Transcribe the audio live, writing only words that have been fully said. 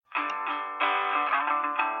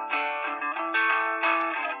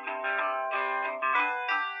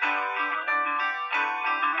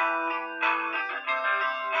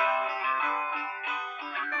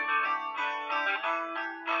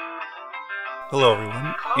Hello,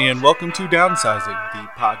 everyone, and welcome to Downsizing, the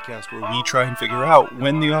podcast where we try and figure out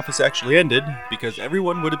when The Office actually ended because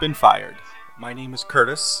everyone would have been fired. My name is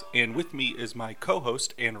Curtis, and with me is my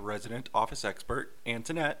co-host and resident Office expert,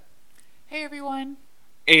 Antoinette. Hey, everyone.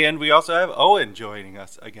 And we also have Owen joining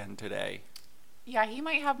us again today. Yeah, he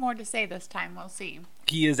might have more to say this time. We'll see.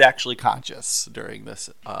 He is actually conscious during this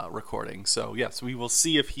recording, so yes, we will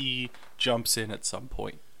see if he jumps in at some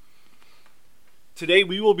point. Today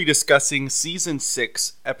we will be discussing Season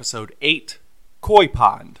 6, Episode 8, Koi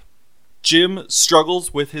Pond. Jim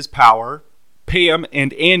struggles with his power, Pam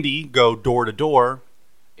and Andy go door to door,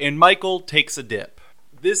 and Michael takes a dip.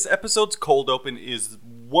 This episode's cold open is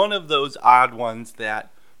one of those odd ones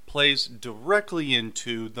that plays directly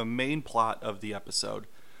into the main plot of the episode.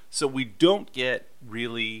 So we don't get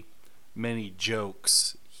really many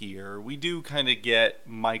jokes here. We do kind of get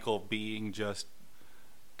Michael being just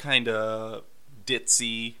kind of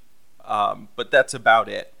ditzy, but that's about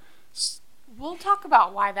it. We'll talk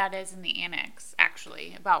about why that is in the annex,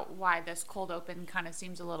 actually, about why this cold open kind of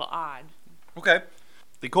seems a little odd. Okay.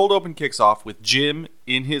 The cold open kicks off with Jim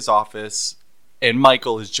in his office, and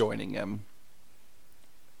Michael is joining him.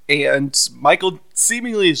 And Michael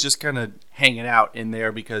seemingly is just kind of hanging out in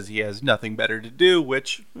there because he has nothing better to do,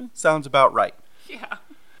 which sounds about right. Yeah.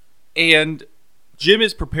 And Jim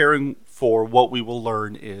is preparing for what we will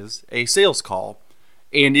learn is a sales call.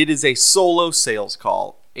 And it is a solo sales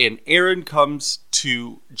call. And Aaron comes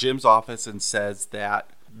to Jim's office and says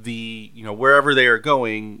that wherever they are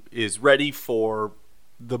going is ready for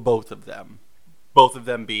the both of them. Both of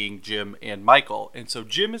them being Jim and Michael. And so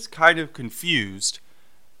Jim is kind of confused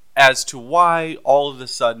as to why all of a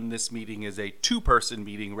sudden this meeting is a two-person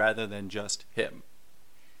meeting rather than just him.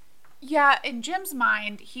 Yeah, in Jim's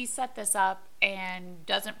mind, he set this up and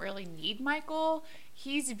doesn't really need Michael.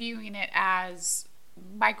 He's viewing it as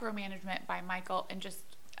micromanagement by Michael and just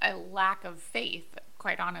a lack of faith,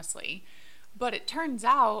 quite honestly. But it turns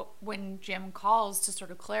out when Jim calls to sort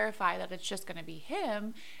of clarify that it's just going to be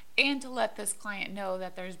him and to let this client know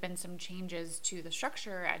that there's been some changes to the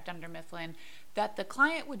structure at Dunder Mifflin, that the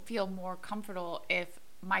client would feel more comfortable if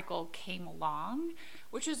Michael came along,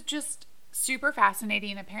 which is just super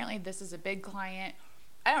fascinating. Apparently this is a big client.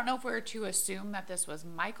 I don't know if we were to assume that this was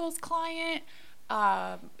Michael's client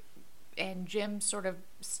and Jim sort of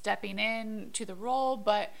stepping in to the role,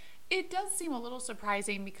 but it does seem a little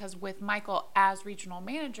surprising because with Michael as regional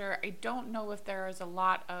manager, I don't know if there is a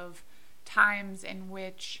lot of times in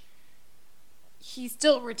which he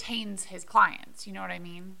still retains his clients. You know what I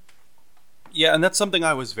mean? Yeah, and that's something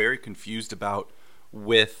I was very confused about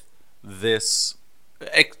with this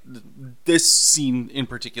scene in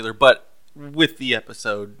particular, but with the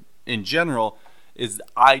episode in general, is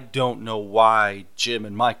I don't know why Jim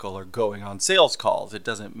and Michael are going on sales calls. It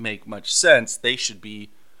doesn't make much sense.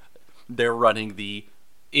 They're running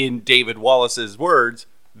in David Wallace's words,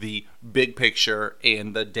 the big picture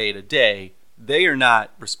and the day-to-day. They are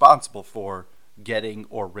not responsible for getting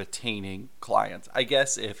or retaining clients. I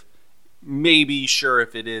guess if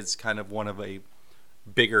it is kind of one of a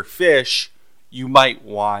bigger fish, you might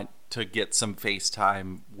want to get some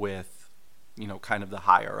FaceTime with, kind of the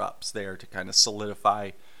higher ups there to kind of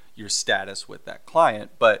solidify your status with that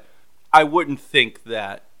client. But I wouldn't think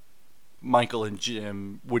that Michael and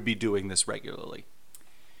Jim would be doing this regularly.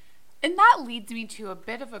 And that leads me to a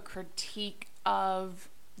bit of a critique of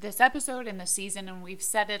this episode and the season, and we've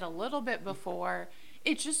said it a little bit before.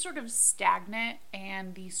 It's just sort of stagnant,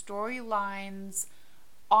 and the storylines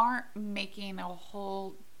aren't making a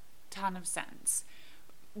whole ton of sense.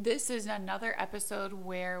 This is another episode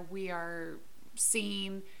where we are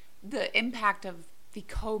seeing the impact of the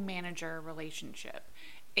co-manager relationship.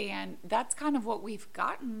 And that's kind of what we've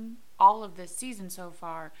gotten all of this season so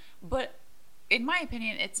far. But in my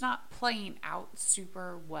opinion, it's not playing out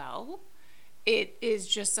super well. It is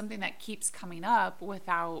just something that keeps coming up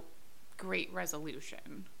without great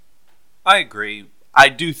resolution. I agree. I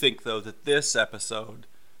do think, though, that this episode,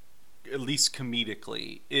 at least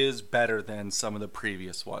comedically, is better than some of the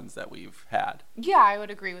previous ones that we've had. Yeah, I would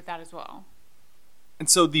agree with that as well. And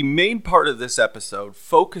so the main part of this episode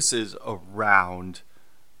focuses around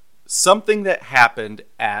something that happened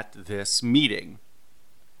at this meeting.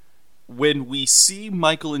 When we see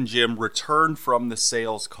Michael and Jim return from the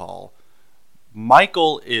sales call,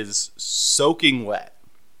 Michael is soaking wet.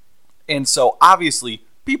 And so obviously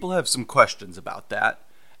people have some questions about that.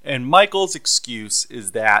 And Michael's excuse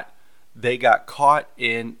is that they got caught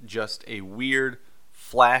in just a weird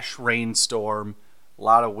flash rainstorm, a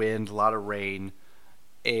lot of wind, a lot of rain,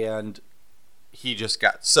 and he just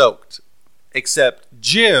got soaked. Except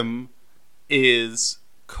Jim is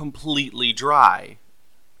completely dry.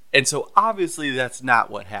 And so obviously that's not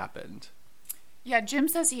what happened. Yeah, Jim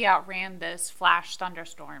says he outran this flash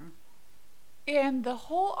thunderstorm. And the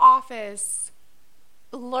whole office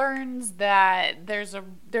learns that there's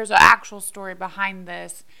an actual story behind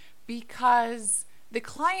this because the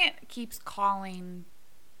client keeps calling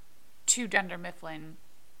to Dunder Mifflin,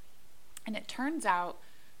 and it turns out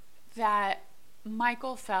that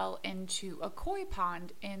Michael fell into a koi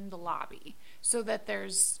pond in the lobby. So that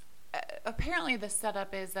there's apparently the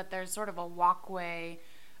setup is that there's sort of a walkway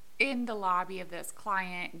in the lobby of this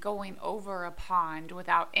client going over a pond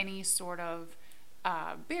without any sort of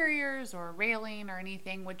barriers or railing or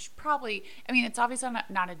anything, which probably, I mean, it's obviously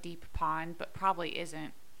not a deep pond, but probably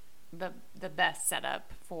isn't the best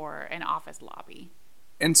setup for an office lobby.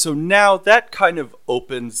 And so now that kind of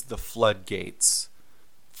opens the floodgates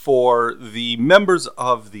for the members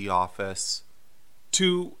of the office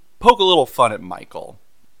to poke a little fun at Michael.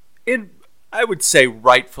 And I would say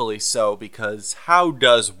rightfully so, because how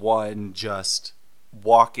does one just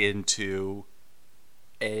walk into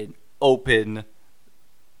an open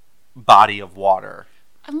body of water?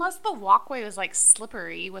 Unless the walkway was like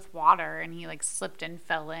slippery with water and he like slipped and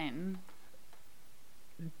fell in.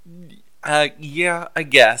 Yeah, I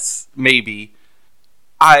guess maybe.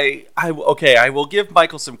 I will give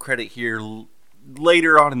Michael some credit here.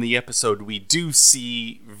 Later on in the episode, we do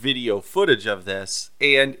see video footage of this,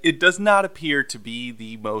 and it does not appear to be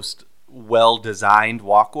the most well-designed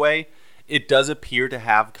walkway. It does appear to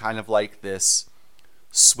have kind of like this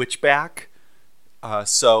switchback.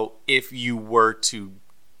 So if you were to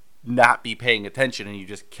not be paying attention and you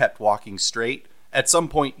just kept walking straight, at some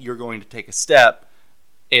point you're going to take a step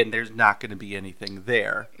and there's not going to be anything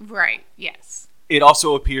there. Right, yes. It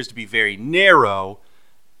also appears to be very narrow,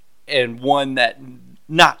 and one that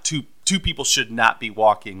not two people should not be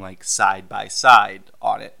walking like side by side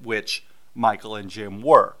on it, which Michael and Jim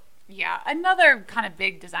were. Yeah, another kind of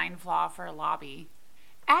big design flaw for a lobby.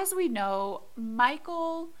 As we know,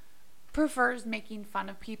 Michael prefers making fun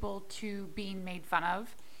of people to being made fun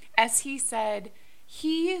of. As he said,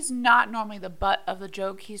 he is not normally the butt of the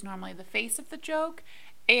joke, he's normally the face of the joke.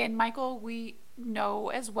 And Michael, we know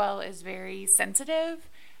as well, is very sensitive.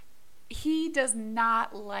 He does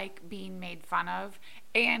not like being made fun of,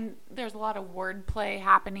 and there's a lot of wordplay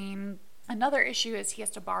happening. Another issue is he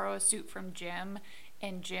has to borrow a suit from Jim,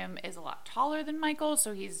 and Jim is a lot taller than Michael,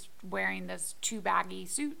 so he's wearing this too baggy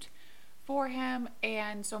suit for him.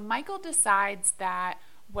 And so Michael decides that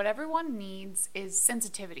what everyone needs is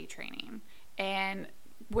sensitivity training. And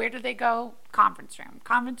where do they go? Conference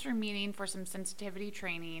room meeting for some sensitivity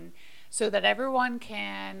training so that everyone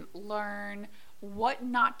can learn what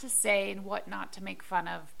not to say and what not to make fun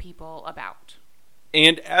of people about.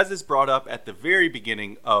 And as is brought up at the very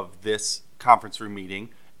beginning of this conference room meeting,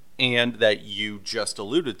 and that you just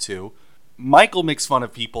alluded to, Michael makes fun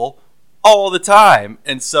of people all the time.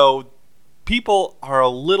 And so people are a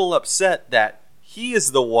little upset that he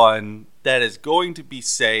is the one that is going to be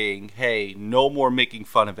saying, hey, no more making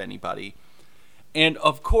fun of anybody. And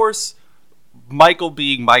of course, Michael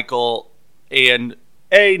being Michael, and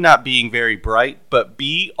A, not being very bright, but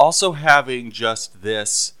B, also having just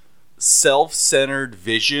this self-centered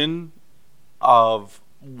vision of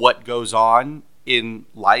what goes on in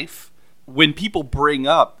life. When people bring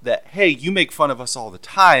up that, hey, you make fun of us all the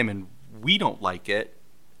time and we don't like it,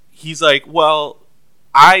 he's like, well,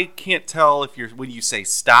 I can't tell if when you say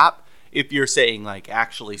stop, if you're saying like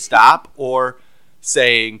actually stop, or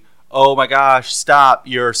saying, oh my gosh, stop,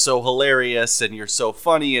 you're so hilarious and you're so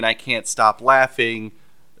funny and I can't stop laughing.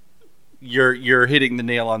 You're hitting the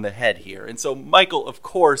nail on the head here. And so Michael, of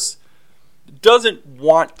course, doesn't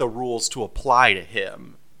want the rules to apply to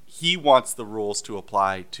him. He wants the rules to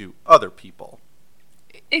apply to other people.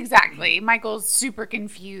 Exactly. Michael's super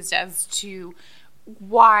confused as to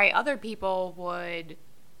why other people would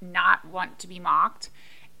not want to be mocked.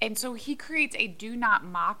 And so he creates a do not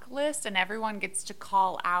mock list, and everyone gets to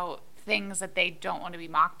call out things that they don't want to be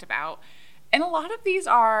mocked about. And a lot of these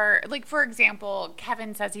are, like, for example,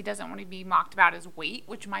 Kevin says he doesn't want to be mocked about his weight,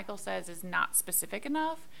 which Michael says is not specific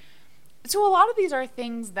enough. So a lot of these are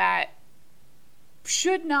things that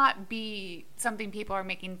should not be something people are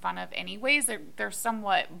making fun of anyways. They're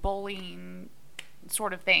somewhat bullying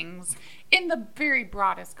sort of things in the very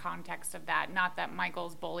broadest context of that. Not that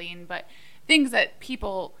Michael's bullying, but things that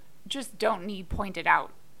people just don't need pointed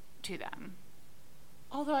out to them.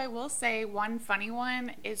 Although I will say one funny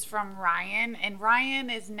one is from Ryan. And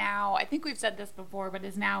Ryan is now, I think we've said this before, but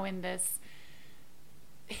is now in this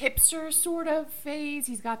hipster sort of phase.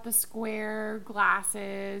 He's got the square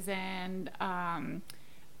glasses and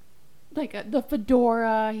the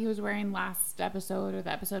fedora he was wearing last episode or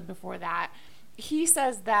the episode before that. He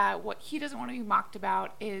says that what he doesn't want to be mocked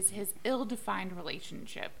about is his ill-defined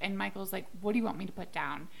relationship. And Michael's like, what do you want me to put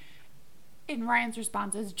down? And Ryan's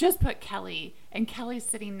response is, just put Kelly. And Kelly's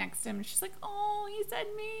sitting next to him. And she's like, oh, he said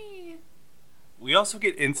me. We also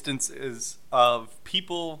get instances of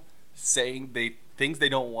people saying things they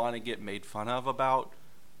don't want to get made fun of about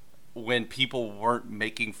when people weren't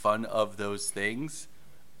making fun of those things.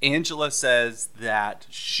 Angela says that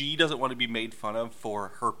she doesn't want to be made fun of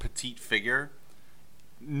for her petite figure,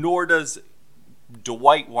 nor does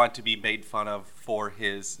Dwight want to be made fun of for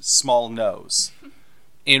his small nose.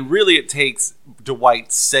 And really it takes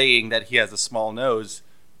Dwight saying that he has a small nose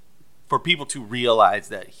for people to realize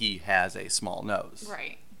that he has a small nose.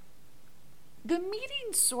 Right. The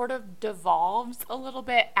meeting sort of devolves a little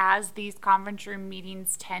bit, as these conference room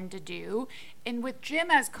meetings tend to do. And with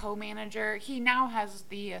Jim as co-manager, he now has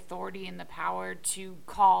the authority and the power to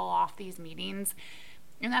call off these meetings.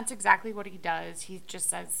 And that's exactly what he does. He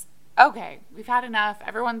just says, okay, we've had enough.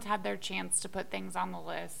 Everyone's had their chance to put things on the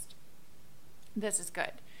list. This is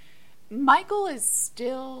good. Michael is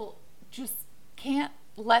still just can't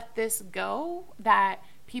let this go, that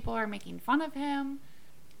people are making fun of him.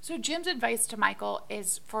 So Jim's advice to Michael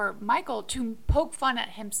is for Michael to poke fun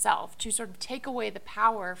at himself, to sort of take away the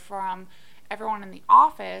power from everyone in the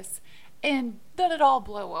office and let it all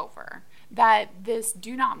blow over. That this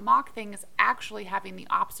do not mock thing is actually having the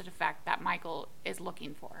opposite effect that Michael is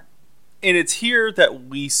looking for. And it's here that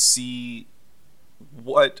we see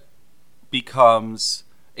what becomes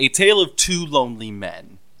a tale of two lonely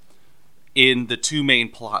men in the two main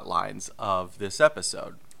plot lines of this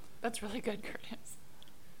episode. That's really good, Curtis.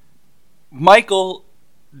 Michael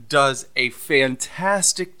does a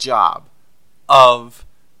fantastic job of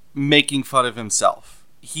making fun of himself.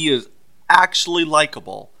 He is actually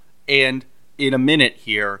likable and, in a minute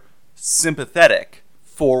here, sympathetic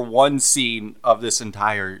for one scene of this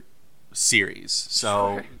entire series.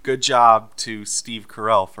 So, Sure. Good job to Steve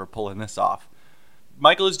Carell for pulling this off.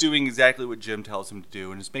 Michael is doing exactly what Jim tells him to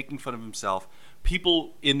do and is making fun of himself.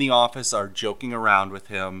 People in the office are joking around with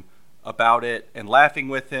him about it and laughing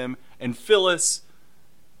with him. And Phyllis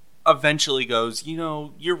eventually goes, you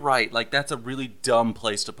know, you're right. Like, that's a really dumb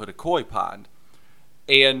place to put a koi pond.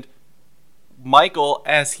 And Michael,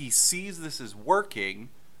 as he sees this is working,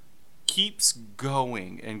 keeps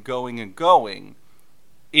going and going and going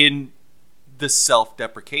in the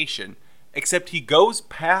self-deprecation. Except he goes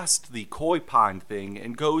past the koi pond thing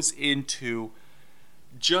and goes into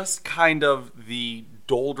just kind of the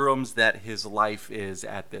doldrums that his life is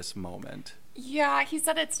at this moment. Yeah, he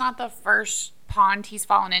said it's not the first pond he's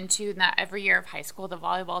fallen into, and that every year of high school, the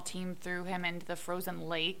volleyball team threw him into the frozen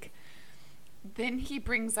lake. Then he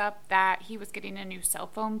brings up that he was getting a new cell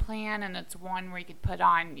phone plan, and it's one where you could put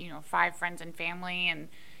on, 5 friends and family, and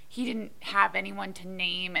he didn't have anyone to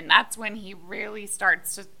name, and that's when he really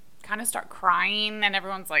starts to kind of start crying, and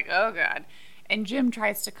everyone's like, oh God. And Jim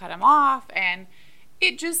tries to cut him off, and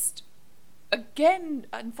it just, again,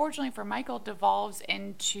 unfortunately for Michael, devolves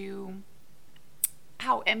into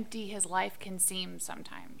how empty his life can seem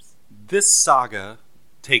sometimes. This saga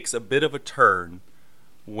takes a bit of a turn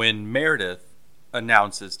when Meredith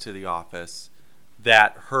announces to the office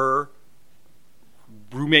that her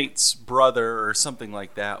roommate's brother or something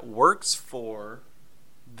like that works for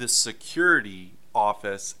the security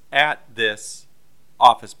office at this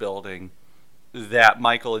office building that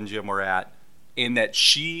Michael and Jim were at, and that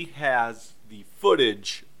she has the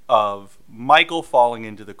footage of Michael falling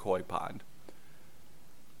into the koi pond.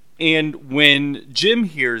 And when Jim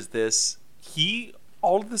hears this, he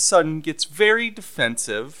all of a sudden gets very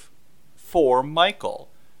defensive for Michael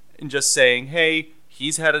and just saying, hey,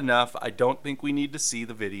 he's had enough. I don't think we need to see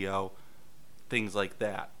the video. Things like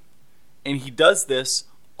that. And he does this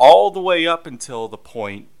all the way up until the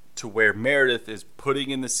point to where Meredith is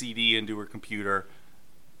putting in the CD into her computer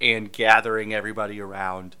and gathering everybody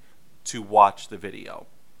around to watch the video.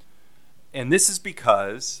 And this is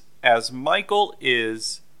because as Michael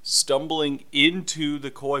is stumbling into the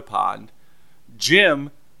koi pond, Jim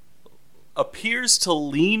appears to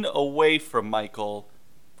lean away from Michael,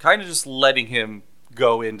 kind of just letting him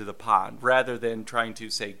go into the pond rather than trying to,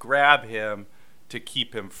 say, grab him to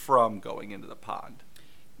keep him from going into the pond.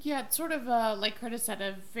 Yeah, it's sort of, like Curtis said,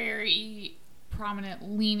 a very prominent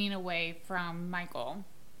leaning away from Michael.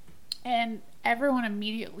 And everyone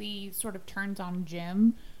immediately sort of turns on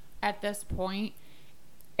Jim at this point.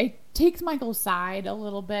 It takes Michael's side a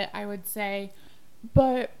little bit, I would say.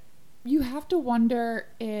 But you have to wonder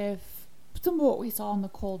if some of what we saw in the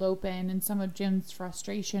cold open and some of Jim's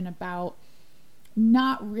frustration about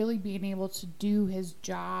not really being able to do his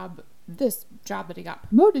job, this job that he got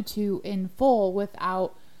promoted to, in full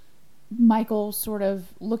without Michael sort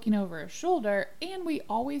of looking over his shoulder. And we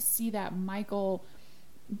always see that Michael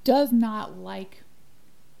does not like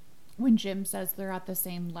when Jim says they're at the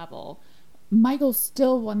same level. Michael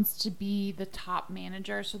still wants to be the top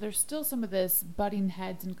manager, so there's still some of this butting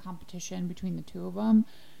heads and competition between the two of them.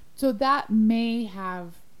 So that may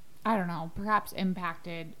have, I don't know, perhaps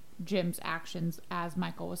impacted Jim's actions as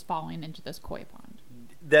Michael was falling into this koi pond.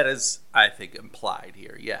 That is, I think, implied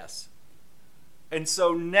here, yes. And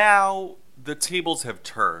so now the tables have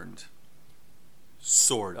turned,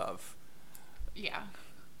 sort of. Yeah.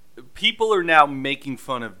 People are now making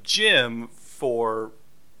fun of Jim for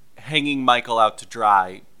hanging Michael out to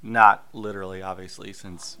dry. Not literally, obviously,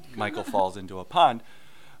 since Michael falls into a pond.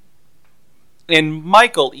 And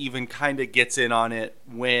Michael even kind of gets in on it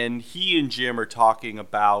when he and Jim are talking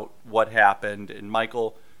about what happened, and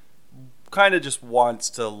Michael kind of just wants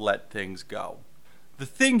to let things go. The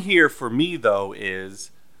thing here for me, though,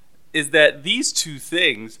 is that these two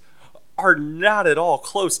things are not at all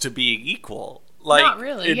close to being equal. Like, not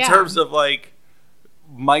really, in terms of, like,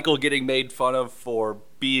 Michael getting made fun of for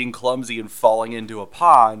being clumsy and falling into a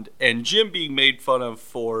pond, and Jim being made fun of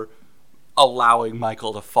for allowing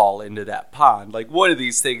Michael to fall into that pond. Like, one of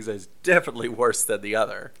these things is definitely worse than the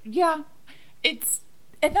other. Yeah.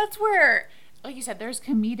 And that's where, like you said, there's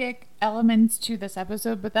comedic elements to this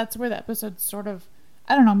episode, but that's where the episode sort of,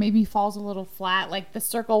 I don't know, maybe falls a little flat. Like, the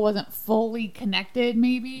circle wasn't fully connected,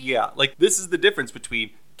 maybe. Yeah, like, this is the difference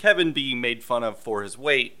between Kevin being made fun of for his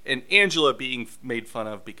weight and Angela being made fun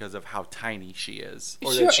of because of how tiny she is.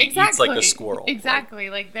 Or sure, that she exactly. eats like a squirrel. Exactly.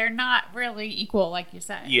 Like, they're not really equal, like you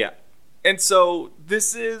said. Yeah. And so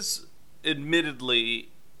this is admittedly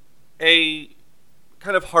a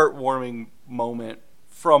kind of heartwarming moment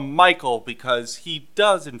from Michael, because he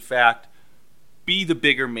does, in fact, be the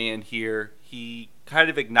bigger man here. He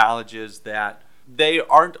kind of acknowledges that they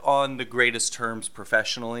aren't on the greatest terms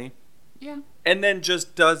professionally. Yeah. And then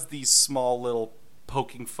just does these small little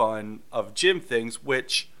poking fun of Jim things,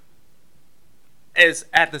 which is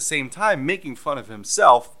at the same time making fun of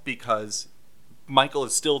himself, because Michael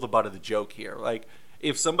is still the butt of the joke here. Like,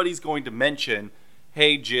 if somebody's going to mention,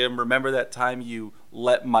 hey, Jim, remember that time you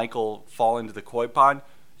let Michael fall into the koi pond?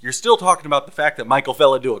 You're still talking about the fact that Michael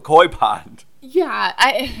fell into a koi pond. Yeah,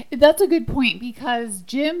 that's a good point, because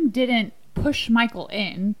Jim didn't push Michael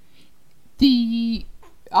in. The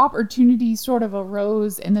opportunity sort of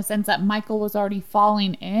arose in the sense that Michael was already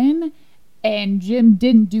falling in, and Jim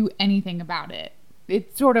didn't do anything about it.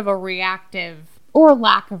 It's sort of a reactive or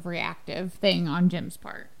lack of reactive thing on Jim's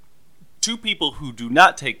part. Two people who do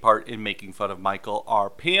not take part in making fun of Michael are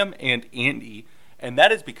Pam and Andy, and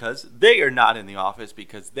that is because they are not in the office,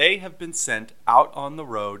 because they have been sent out on the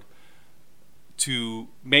road to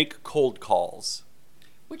make cold calls.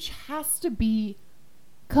 Which has to be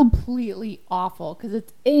completely awful, because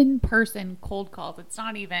it's in-person cold calls. It's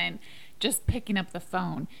not even just picking up the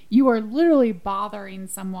phone. You are literally bothering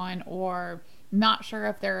someone or not sure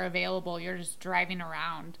if they're available. You're just driving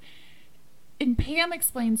around. And Pam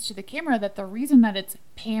explains to the camera that the reason that it's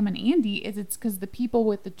Pam and Andy is it's because the people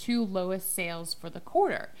with the two lowest sales for the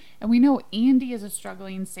quarter. And we know Andy is a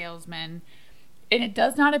struggling salesman, and it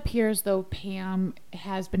does not appear as though Pam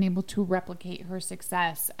has been able to replicate her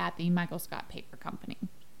success at the Michael Scott Paper Company.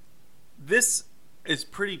 This is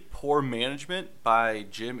pretty poor management by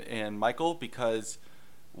Jim and Michael, because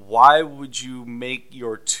why would you make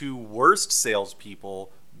your two worst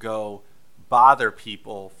salespeople go bother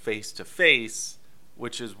people face to face,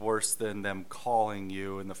 which is worse than them calling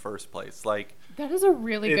you in the first place? Like, that is a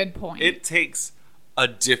really good point. It takes a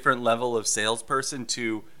different level of salesperson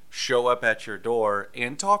to show up at your door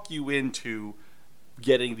and talk you into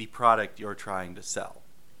getting the product you're trying to sell.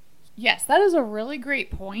 Yes, that is a really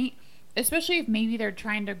great point, especially if maybe they're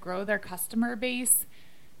trying to grow their customer base.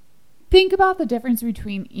 Think about the difference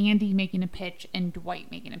between Andy making a pitch and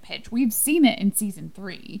Dwight making a pitch. We've seen it in season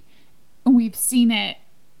 3. We've seen it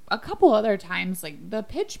a couple other times. Like, the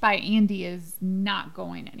pitch by Andy is not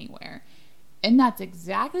going anywhere. And that's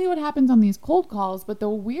exactly what happens on these cold calls. But the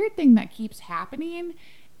weird thing that keeps happening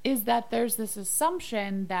is that there's this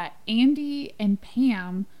assumption that Andy and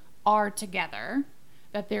Pam are together,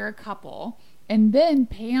 that they're a couple. And then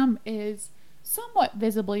Pam is somewhat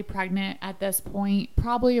visibly pregnant at this point,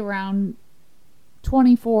 probably around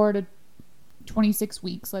 24 to 26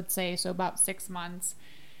 weeks, let's say, so about 6 months.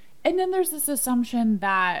 And then there's this assumption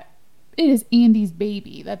that it is Andy's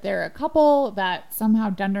baby, that they're a couple, that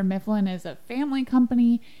somehow Dunder Mifflin is a family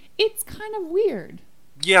company. It's kind of weird.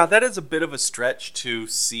 Yeah, that is a bit of a stretch to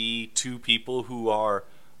see two people who are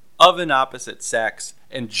of an opposite sex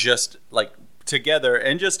and just like together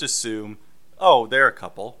and just assume, oh, they're a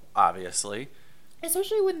couple, obviously.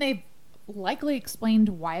 Especially when they've likely explained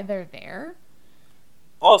why they're there.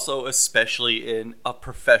 Also, especially in a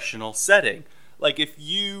professional setting. Like if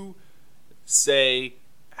you, say,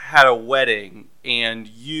 had a wedding and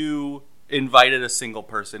you invited a single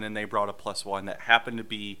person and they brought a plus one that happened to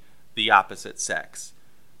be the opposite sex,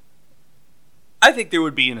 I think there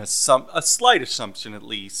would be a slight assumption, at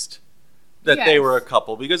least, that they were a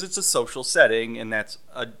couple because it's a social setting and that's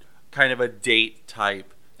a kind of a date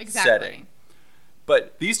type setting.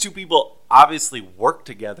 But these two people obviously work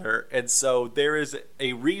together, and so there is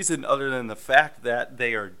a reason other than the fact that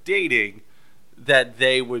they are dating that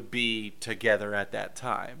they would be together at that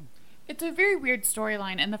time. It's a very weird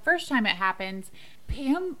storyline, and the first time it happens,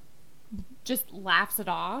 Pam just laughs it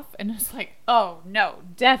off and is like, oh, no,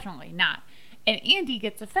 definitely not. And Andy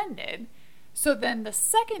gets offended. So then the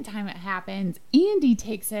second time it happens, Andy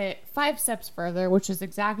takes it 5 steps further, which is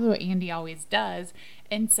exactly what Andy always does,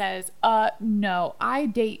 and says, no, I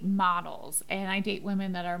date models, and I date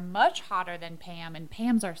women that are much hotter than Pam, and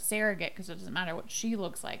Pam's our surrogate because it doesn't matter what she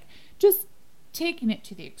looks like. Just taking it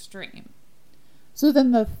to the extreme. So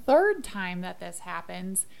then the third time that this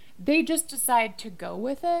happens, they just decide to go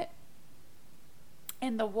with it.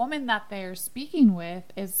 And the woman that they're speaking with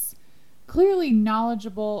is clearly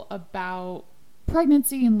knowledgeable about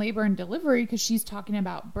pregnancy and labor and delivery because she's talking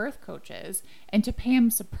about birth coaches. And to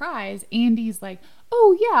Pam's surprise, Andy's like,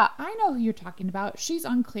 oh yeah, I know who you're talking about. She's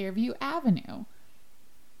on Clearview Avenue.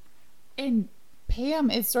 And Pam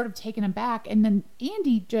is sort of taken aback, and then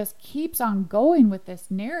Andy just keeps on going with this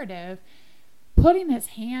narrative, putting his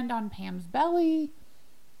hand on Pam's belly,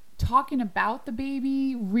 talking about the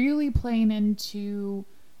baby, really playing into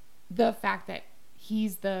the fact that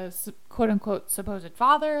he's the quote-unquote supposed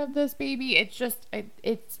father of this baby. It's just,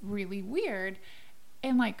 it's really weird.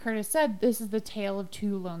 And like Curtis said, this is the tale of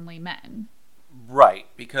two lonely men. Right,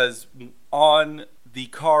 because on the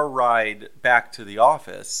car ride back to the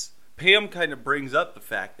office, Pam kind of brings up the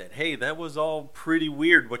fact that, hey, that was all pretty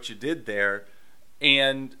weird what you did there.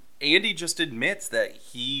 And Andy just admits that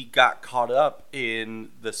he got caught up in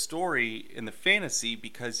the story, in the fantasy,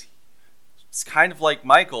 because it's kind of like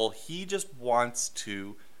Michael. He just wants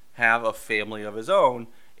to have a family of his own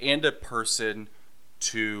and a person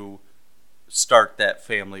to start that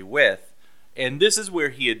family with. And this is where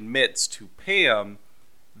he admits to Pam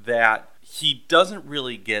that he doesn't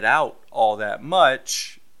really get out all that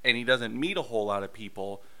much and he doesn't meet a whole lot of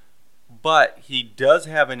people, but he does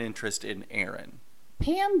have an interest in Aaron.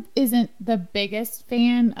 Pam isn't the biggest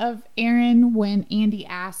fan of Aaron. When Andy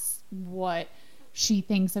asks what she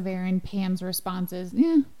thinks of Aaron, Pam's response is,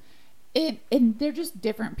 they're just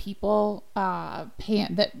different people.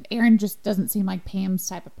 Aaron just doesn't seem like Pam's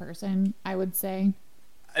type of person, I would say.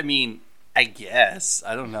 I mean, I guess.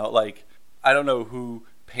 I don't know. Like, I don't know who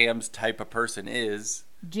Pam's type of person is.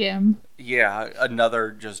 Jim. Yeah,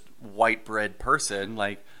 another just white bread person.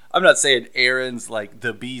 Like, I'm not saying Aaron's like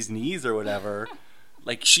the bee's knees or whatever.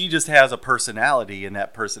 Like, she just has a personality, and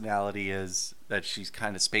that personality is that she's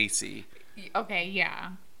kind of spacey. Okay,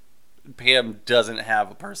 yeah. Pam doesn't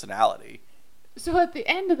have a personality. So at the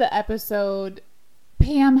end of the episode,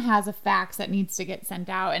 Pam has a fax that needs to get sent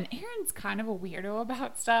out, and Erin's kind of a weirdo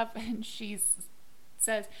about stuff, and she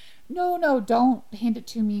says, no, don't hand it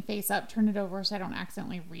to me face up, turn it over so I don't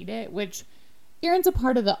accidentally read it, which Erin's a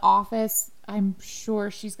part of the office. I'm sure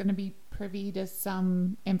she's going to be privy to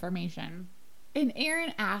some information. And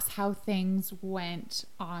Erin asks how things went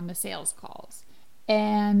on the sales calls.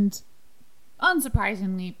 And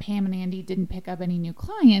unsurprisingly, Pam and Andy didn't pick up any new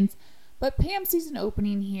clients, but Pam sees an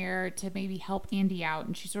opening here to maybe help Andy out,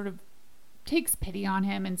 and she sort of takes pity on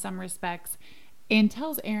him in some respects and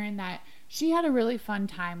tells Erin that she had a really fun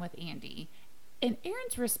time with Andy. And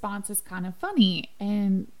Erin's response is kind of funny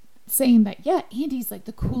and saying that, yeah, Andy's like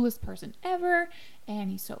the coolest person ever and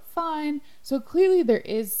he's so fun. So clearly there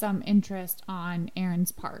is some interest on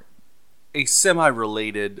Erin's part. A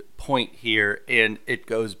semi-related point here, and it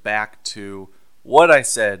goes back to what I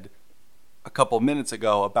said a couple minutes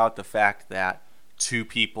ago about the fact that two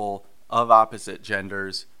people of opposite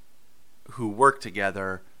genders who work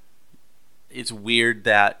together, it's weird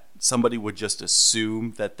that somebody would just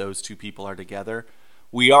assume that those two people are together.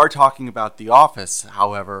 We are talking about The Office,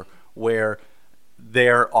 however, where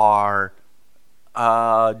there are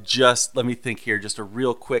let me think here, just a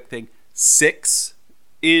real quick thing, 6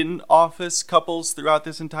 in-office couples throughout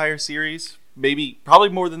this entire series. Probably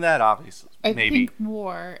more than that, obviously. I think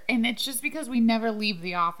more. And it's just because we never leave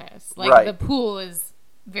the office. Like, right. The pool is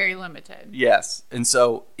very limited. Yes. And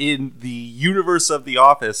so in the universe of The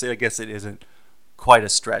Office, I guess it isn't quite a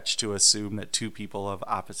stretch to assume that two people of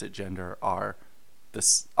opposite gender are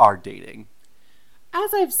dating.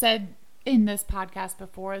 As I've said in this podcast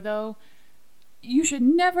before, though, you should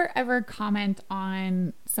never ever comment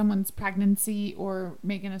on someone's pregnancy or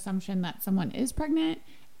make an assumption that someone is pregnant.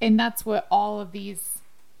 And that's what all of these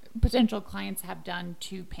potential clients have done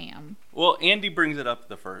to Pam. Well, Andy brings it up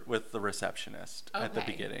with the receptionist at the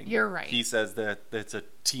beginning. You're right. He says that it's a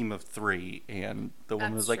team of 3, and the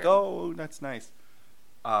woman was like, true. "Oh, that's nice."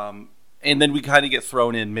 And then we kind of get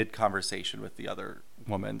thrown in mid-conversation with the other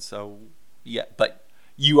woman. So, yeah, but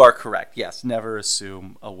you are correct. Yes, never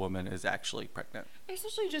assume a woman is actually pregnant.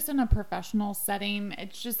 Especially just in a professional setting.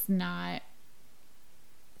 It's just not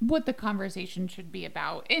what the conversation should be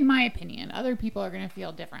about, in my opinion. Other people are going to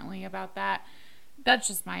feel differently about that. That's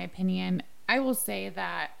just my opinion. I will say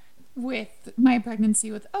that with my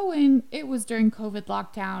pregnancy with Owen, it was during COVID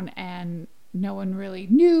lockdown, and no one really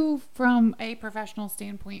knew from a professional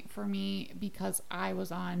standpoint for me because I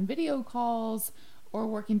was on video calls or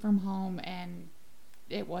working from home and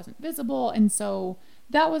it wasn't visible. And so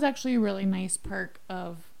that was actually a really nice perk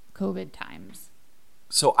of COVID times.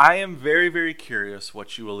 So I am very, very curious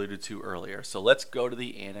what you alluded to earlier. So let's go to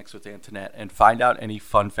the annex with Antoinette and find out any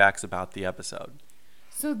fun facts about the episode.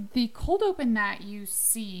 So the cold open that you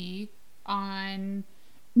see on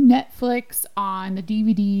Netflix, on the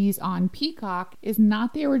DVDs, on Peacock is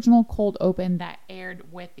not the original cold open that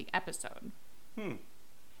aired with the episode.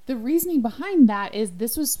 The reasoning behind that is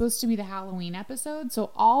this was supposed to be the Halloween episode.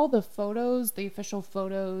 So all the photos, the official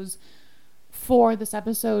photos for this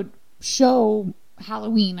episode show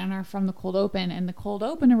Halloween and are from the cold open. And the cold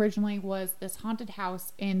open originally was this haunted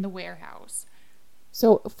house in the warehouse.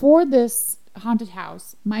 So for this haunted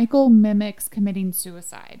house, Michael mimics committing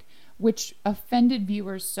suicide, which offended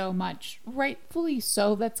viewers so much, rightfully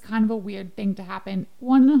so. That's kind of a weird thing to happen.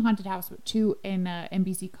 1 in a haunted house, but 2 in a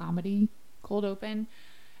NBC comedy cold open.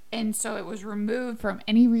 And so it was removed from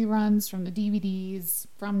any reruns, from the DVDs,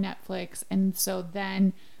 from Netflix. And so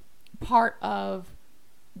then part of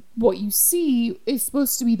what you see is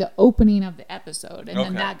supposed to be the opening of the episode. And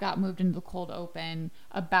then that got moved into the cold open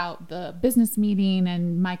about the business meeting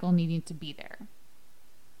and Michael needing to be there.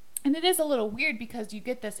 And it is a little weird because you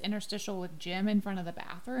get this interstitial with Jim in front of the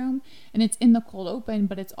bathroom, and it's in the cold open,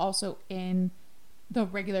 but it's also in the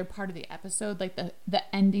regular part of the episode, like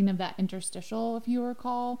the ending of that interstitial, if you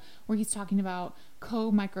recall, where he's talking about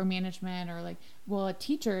co-micromanagement, or like, well, a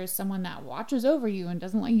teacher is someone that watches over you and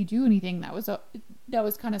doesn't let you do anything. That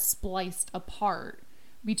was kind of spliced apart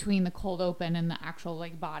between the cold open and the actual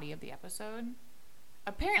like body of the episode.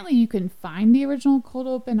 Apparently you can find the original cold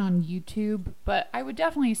open on YouTube, but I would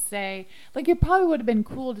definitely say, like, it probably would have been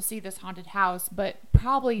cool to see this haunted house, but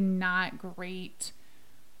probably not great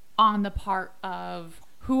on the part of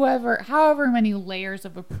however many layers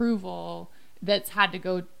of approval that's had to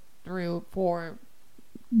go through for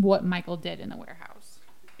what Michael did in the warehouse.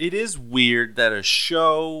 It is weird that a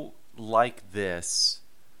show like this,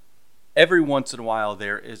 every once in a while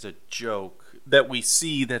there is a joke that we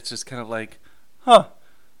see that's just kind of like, huh,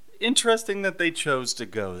 interesting that they chose to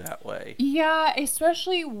go that way. Yeah,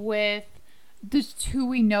 especially with just who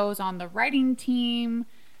we know is on the writing team.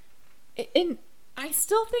 And I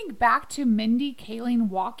still think back to Mindy Kaling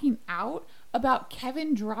walking out about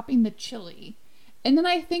Kevin dropping the chili. And then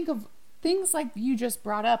I think of things like you just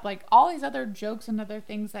brought up, like all these other jokes and other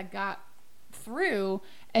things that got through.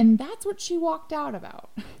 And that's what she walked out about.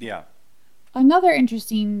 Yeah. Another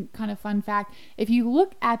interesting kind of fun fact, if you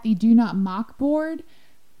look at the Do Not Mock board,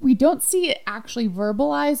 we don't see it actually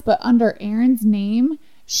verbalized, but under Erin's name,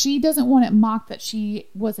 she doesn't want it mocked that she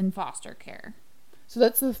was in foster care. So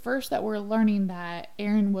that's the first that we're learning that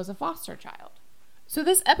Erin was a foster child. So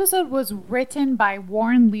this episode was written by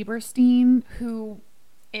Warren Lieberstein, who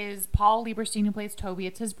is Paul Lieberstein, who plays Toby.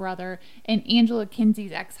 It's his brother, and Angela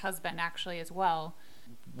Kinsey's ex-husband, actually, as well.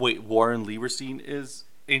 Wait, Warren Lieberstein is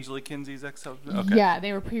Angela Kinsey's ex-husband? Okay. Yeah,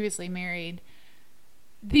 they were previously married.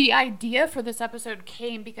 The idea for this episode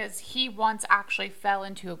came because he once actually fell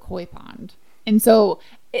into a koi pond. And so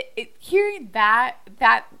hearing that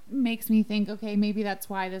makes me think, okay, maybe that's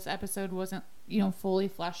why this episode wasn't, fully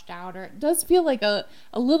fleshed out. Or it does feel like a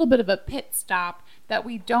little bit of a pit stop that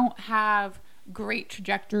we don't have great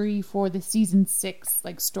trajectory for the season 6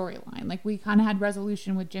 like storyline. Like, we kind of had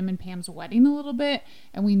resolution with Jim and Pam's wedding a little bit,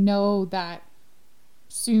 and we know that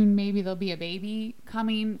soon maybe there'll be a baby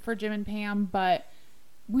coming for Jim and Pam, but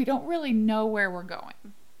we don't really know where we're going.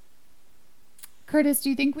 Curtis, do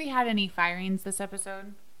you think we had any firings this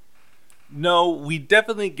episode? No, we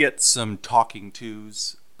definitely get some talking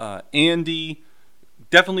tos. Andy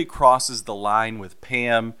definitely crosses the line with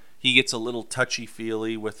Pam. He gets a little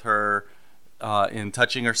touchy-feely with her in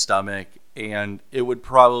touching her stomach, and it would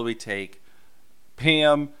probably take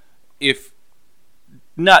Pam, if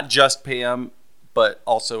not just Pam, but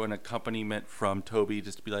also an accompaniment from Toby,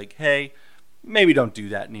 just to be like, hey, maybe don't do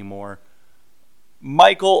that anymore.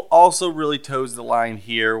 Michael also really toes the line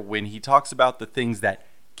here when he talks about the things that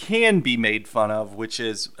can be made fun of, which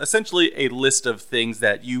is essentially a list of things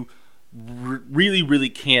that you really, really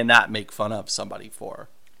cannot make fun of somebody for.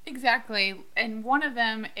 Exactly. And one of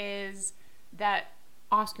them is that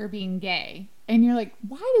Oscar being gay. And you're like,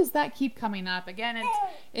 why does that keep coming up? Again,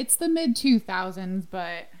 it's the mid-2000s,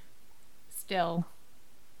 but still.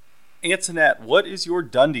 Antoinette, what is your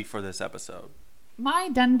Dundie for this episode? My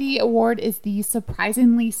Dundie Award is the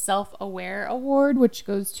Surprisingly Self-Aware Award, which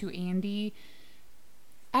goes to Andy.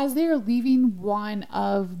 As they're leaving one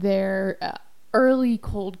of their early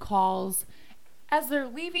cold calls, as they're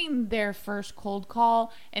leaving their first cold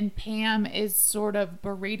call, and Pam is sort of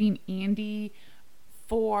berating Andy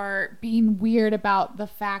for being weird about the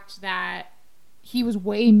fact that he was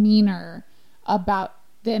way meaner about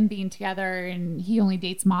them being together and he only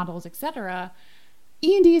dates models, etc.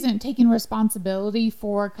 Andy isn't taking responsibility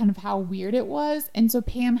for kind of how weird it was. And so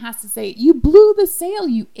Pam has to say, you blew the sale,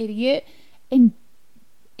 you idiot. And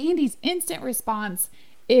Andy's instant response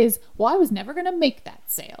is, well, I was never going to make that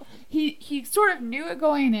sale. He sort of knew it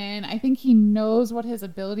going in. I think he knows what his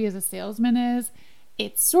ability as a salesman is.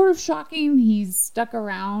 It's sort of shocking he's stuck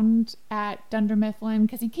around at Dunder Mifflin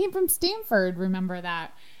because he came from Stanford, remember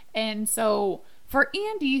that. And so for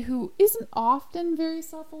Andy, who isn't often very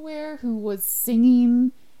self-aware, who was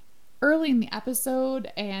singing early in the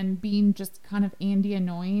episode and being just kind of Andy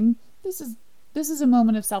annoying, this is a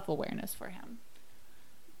moment of self-awareness for him.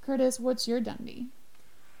 Curtis, what's your Dundie?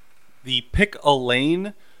 The Pick a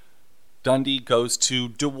Lane Dundie goes to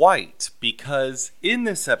Dwight, because in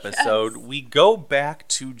this episode, we go back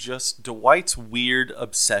to just Dwight's weird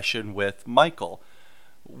obsession with Michael.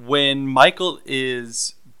 When Michael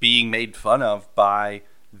is being made fun of by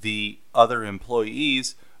the other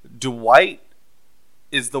employees, Dwight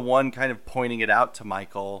is the one kind of pointing it out to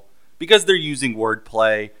Michael because they're using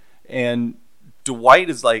wordplay, and Dwight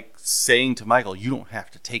is like saying to Michael, you don't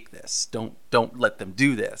have to take this. Don't let them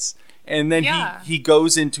do this. And then he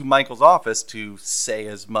goes into Michael's office to say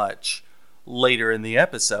as much later in the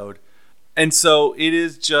episode. And so it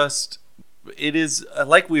is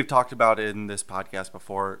like we've talked about in this podcast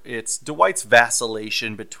before, it's Dwight's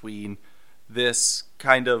vacillation between this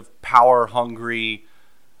kind of power-hungry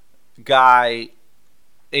guy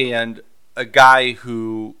and a guy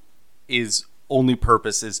who his only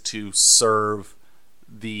purpose is to serve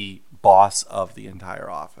the boss of the entire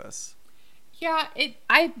office. Yeah,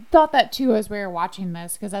 I thought that too as we were watching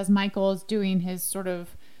this, because as Michael is doing his sort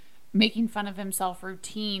of making fun of himself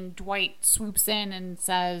routine, Dwight swoops in and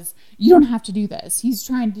says, you don't have to do this. He's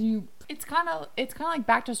trying to do... It's kind of like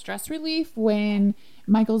back to stress relief when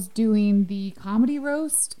Michael's doing the comedy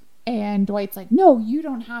roast and Dwight's like, no, you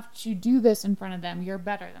don't have to do this in front of them. You're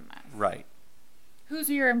better than that. Right.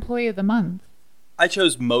 Who's your employee of the month? I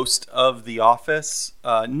chose most of The Office,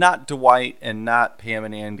 not Dwight and not Pam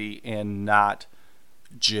and Andy and not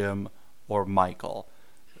Jim or Michael.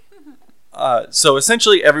 So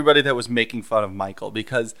essentially everybody that was making fun of Michael,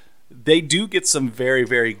 because they do get some very,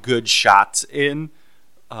 very good shots in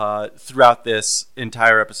throughout this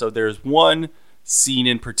entire episode. There's one scene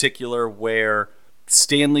in particular where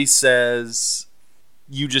Stanley says,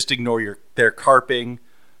 you just ignore their carping.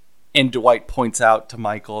 And Dwight points out to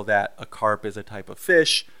Michael that a carp is a type of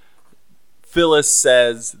fish. Phyllis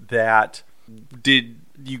says that, did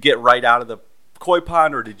you get right out of the koi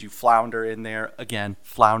pond or did you flounder in there? Again,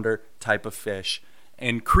 flounder, type of fish.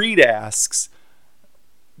 And Creed asks,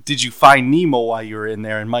 did you find Nemo while you were in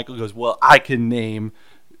there? And Michael goes, well, I can name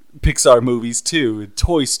Pixar movies too,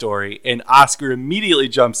 Toy Story. And Oscar immediately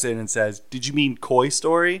jumps in and says, did you mean Koi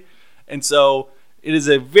Story? And so it is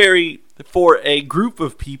for a group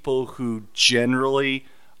of people who generally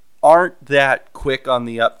aren't that quick on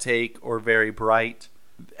the uptake or very bright,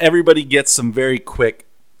 everybody gets some very quick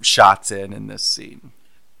shots in this scene.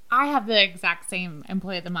 I have the exact same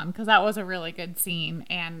employee of the month because that was a really good scene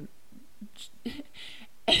and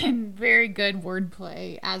very good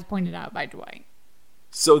wordplay, as pointed out by Dwight.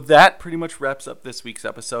 So that pretty much wraps up this week's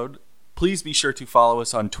episode. Please be sure to follow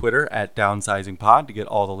us on Twitter at DownsizingPod to get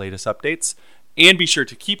all the latest updates. And be sure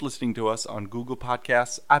to keep listening to us on Google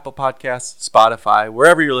Podcasts, Apple Podcasts, Spotify,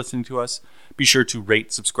 wherever you're listening to us. Be sure to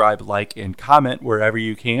rate, subscribe, like, and comment wherever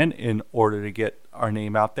you can in order to get our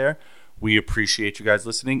name out there. We appreciate you guys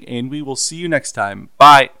listening, and we will see you next time.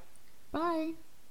 Bye. Bye.